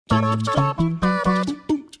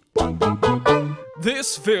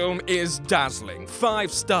This film is dazzling.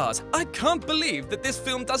 5 stars. I can't believe that this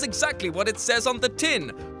film does exactly what it says on the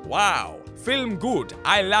tin. Wow. Film good.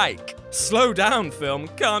 I like. Slow down, film.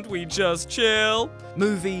 Can't we just chill?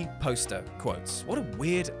 Movie poster quotes. What a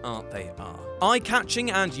weird art they are.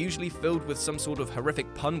 Eye-catching and usually filled with some sort of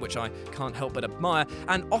horrific pun, which I can't help but admire,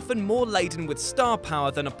 and often more laden with star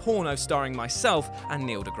power than a porno starring myself and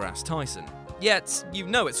Neil deGrasse Tyson. Yet, you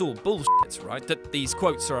know it's all bullshit, right? That these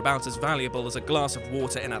quotes are about as valuable as a glass of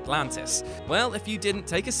water in Atlantis. Well, if you didn't,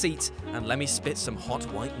 take a seat and let me spit some hot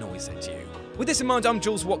white noise at you. With this in mind, I'm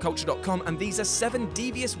Jules, Whatculture.com, and these are 7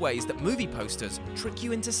 devious ways that movie posters trick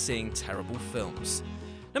you into seeing terrible films.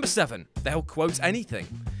 Number 7, they'll quote anything.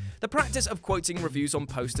 The practice of quoting reviews on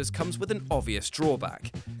posters comes with an obvious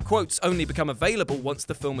drawback. Quotes only become available once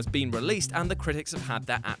the film has been released and the critics have had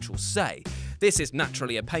their actual say. This is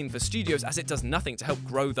naturally a pain for studios as it does nothing to help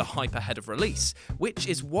grow the hype ahead of release, which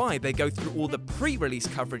is why they go through all the pre-release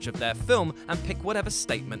coverage of their film and pick whatever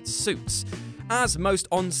statement suits. As most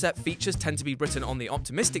on-set features tend to be written on the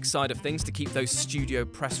optimistic side of things to keep those studio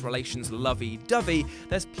press relations lovey-dovey,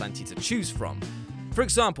 there's plenty to choose from. For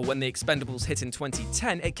example, when The Expendables hit in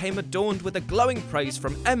 2010, it came adorned with a glowing praise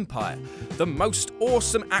from Empire, the most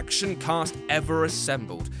awesome action cast ever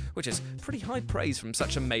assembled, which is pretty high praise from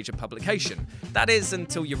such a major publication. That is,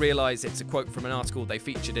 until you realise it's a quote from an article they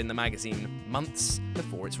featured in the magazine months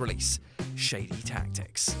before its release. Shady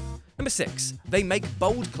tactics. Number 6. They make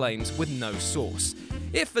bold claims with no source.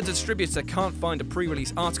 If a distributor can't find a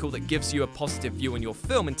pre-release article that gives you a positive view on your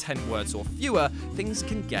film in 10 words or fewer, things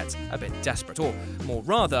can get a bit desperate, or more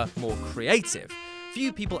creative.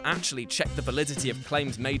 Few people actually check the validity of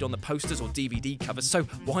claims made on the posters or DVD covers, so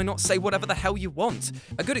why not say whatever the hell you want?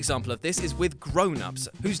 A good example of this is with Grown Ups,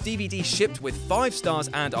 whose DVD shipped with 5 stars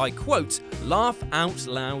and, I quote, laugh out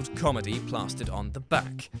loud comedy plastered on the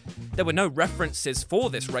back. There were no references for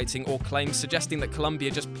this rating or claims suggesting that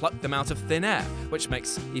Columbia just plucked them out of thin air, which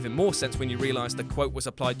makes even more sense when you realise the quote was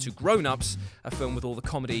applied to Grown Ups, a film with all the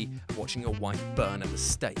comedy of watching your wife burn at the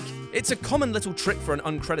stake. It's a common little trick for an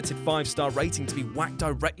uncredited 5-star rating to be whacked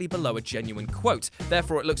directly below a genuine quote.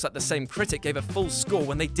 Therefore, it looks like the same critic gave a full score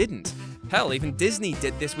when they didn't. Hell, even Disney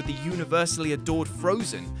did this with the universally adored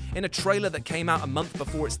Frozen. In a trailer that came out a month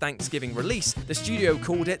before its Thanksgiving release, the studio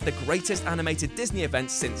called it the greatest animated Disney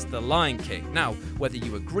event since The Lion King. Now, whether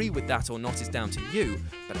you agree with that or not is down to you,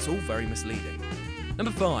 but it's all very misleading.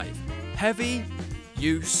 Number 5. Heavy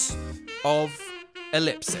use of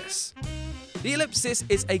ellipsis. The ellipsis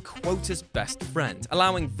is a quoter's best friend,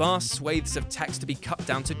 allowing vast swathes of text to be cut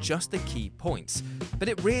down to just the key points. But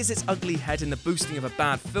it rears its ugly head in the boosting of a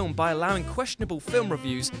bad film by allowing questionable film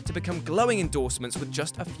reviews to become glowing endorsements with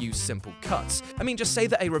just a few simple cuts. I mean, just say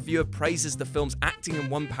that a reviewer praises the film's acting in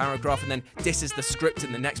one paragraph and then disses the script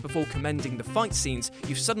in the next before commending the fight scenes,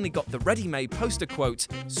 you've suddenly got the ready-made poster quote,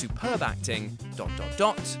 superb acting, ...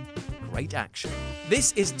 great action.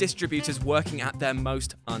 This is distributors working at their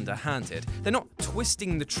most underhanded. They're not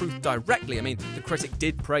twisting the truth directly. I mean, the critic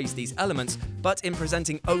did praise these elements, but in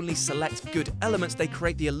presenting only select good elements, they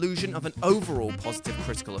create the illusion of an overall positive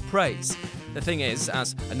critical appraise. The thing is,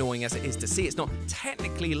 as annoying as it is to see, it's not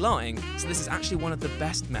technically lying, so this is actually one of the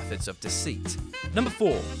best methods of deceit. Number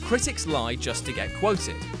 4. Critics lie just to get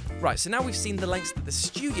quoted. Right, so now we've seen the lengths that the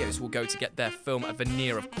studios will go to get their film a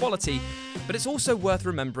veneer of quality, but it's also worth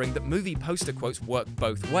remembering that movie poster quotes work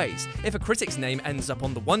both ways. If a critic's name ends up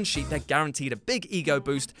on the one sheet, they're guaranteed a big ego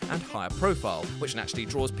boost and higher profile, which naturally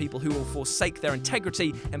draws people who will forsake their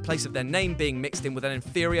integrity in place of their name being mixed in with an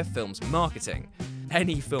inferior film's marketing.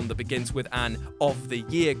 Any film that begins with an "of the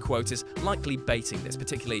year" quote is likely baiting this,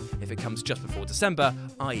 particularly if it comes just before December,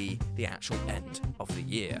 i.e. the actual end of the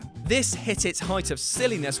year. This hit its height of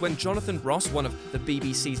silliness when Jonathan Ross, one of the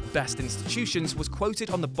BBC's best institutions, was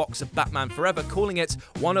quoted on the box of Batman Forever calling it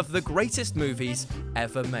one of the greatest movies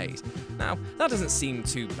ever made. Now, that doesn't seem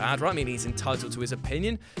too bad, right? I mean, he's entitled to his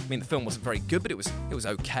opinion. I mean, the film wasn't very good, but it was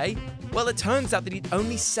okay. Well, it turns out that he'd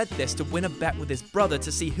only said this to win a bet with his brother to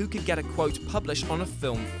see who could get a quote published on a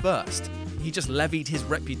film first. He just levied his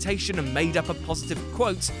reputation and made up a positive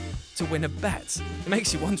quote to win a bet. It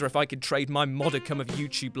makes you wonder if I could trade my modicum of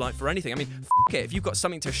YouTube life for anything. I mean, f*** it, if you've got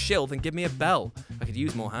something to shill, then give me a bell. I could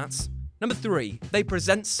use more hats. Number 3. They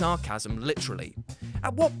present sarcasm literally.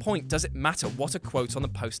 At what point does it matter what a quote on the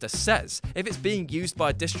poster says? If it's being used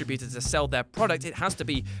by a distributor to sell their product, it has to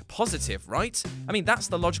be positive, right? I mean, that's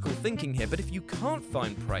the logical thinking here, but if you can't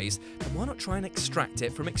find praise, then why not try and extract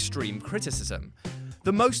it from extreme criticism?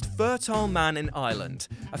 The Most Fertile Man in Ireland,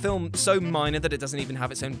 a film so minor that it doesn't even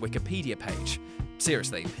have its own Wikipedia page.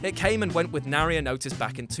 Seriously, it came and went with nary a notice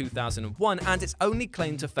back in 2001, and its only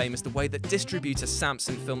claim to fame is the way that distributor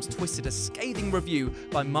Samson Films twisted a scathing review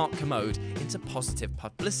by Mark Kermode into positive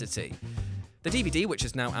publicity. The DVD, which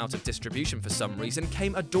is now out of distribution for some reason,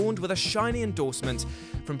 came adorned with a shiny endorsement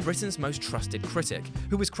from Britain's most trusted critic,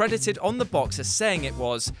 who was credited on the box as saying it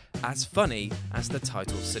was as funny as the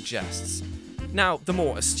title suggests. Now, the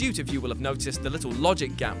more astute of you will have noticed the little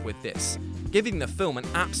logic gap with this. Giving the film an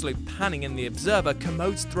absolute panning in The Observer,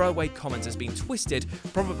 Kermode's throwaway comment has been twisted,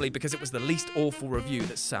 probably because it was the least awful review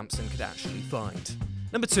that Samson could actually find.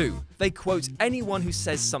 Number 2, they quote anyone who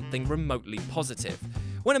says something remotely positive.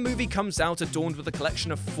 When a movie comes out adorned with a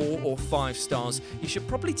collection of 4 or 5 stars, you should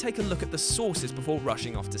probably take a look at the sources before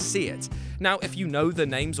rushing off to see it. Now, if you know the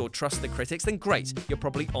names or trust the critics, then great, you're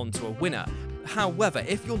probably onto a winner. However,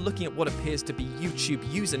 if you're looking at what appears to be YouTube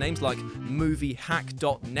usernames like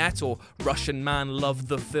moviehack.net or Russian man loved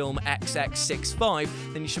the film XX65,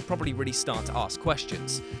 then you should probably really start to ask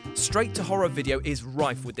questions. Straight to horror video is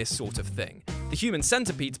rife with this sort of thing. The Human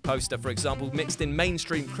Centipedes poster, for example, mixed in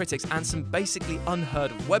mainstream critics and some basically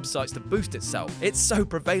unheard of websites to boost itself. It's so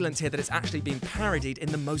prevalent here that it's actually been parodied in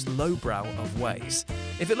the most lowbrow of ways.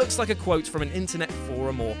 If it looks like a quote from an internet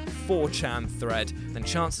forum or 4chan thread, then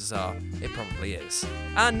chances are it probably is.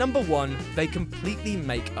 And number 1, they completely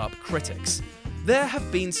make up critics. There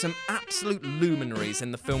have been some absolute luminaries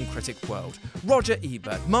in the film critic world. Roger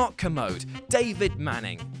Ebert, Mark Kermode, David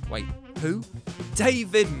Manning. Wait, who?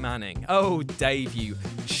 David Manning. Oh, Dave, you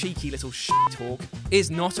cheeky little shit-talk, is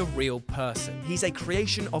not a real person. He's a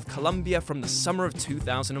creation of Columbia from the summer of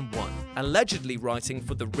 2001. Allegedly writing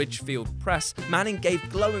for the Ridgefield Press, Manning gave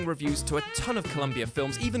glowing reviews to a ton of Columbia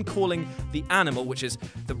films, even calling The Animal, which is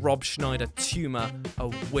the Rob Schneider tumor,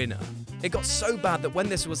 a winner. It got so bad that when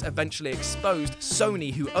this was eventually exposed,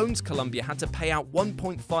 Sony, who owns Columbia, had to pay out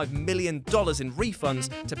 $1.5 million in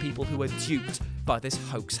refunds to people who were duped by this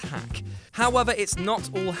hoax hack. However, it's not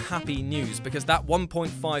all happy news, because that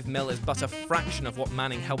 1.5 mil is but a fraction of what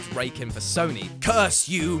Manning helped rake in for Sony. Curse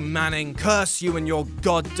you, Manning! Curse you and your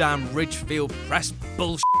goddamn Ridgefield Press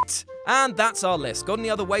bullshit! And that's our list. Got any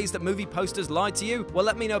other ways that movie posters lied to you? Well,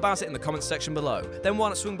 let me know about it in the comments section below. Then why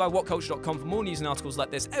not swing by Whatculture.com for more news and articles like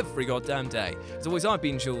this every goddamn day. As always, I've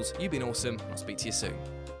been Jules, you've been awesome, I'll speak to you soon.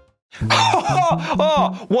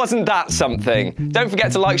 Oh, wasn't that something? Don't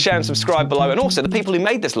forget to like, share and subscribe below, and also the people who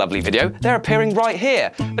made this lovely video, they're appearing right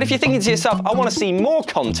here. But if you're thinking to yourself, I want to see more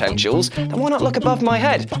content, Jules, then why not look above my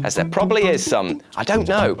head, as there probably is some. I don't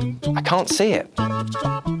know. I can't see it.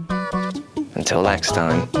 Until next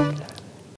time.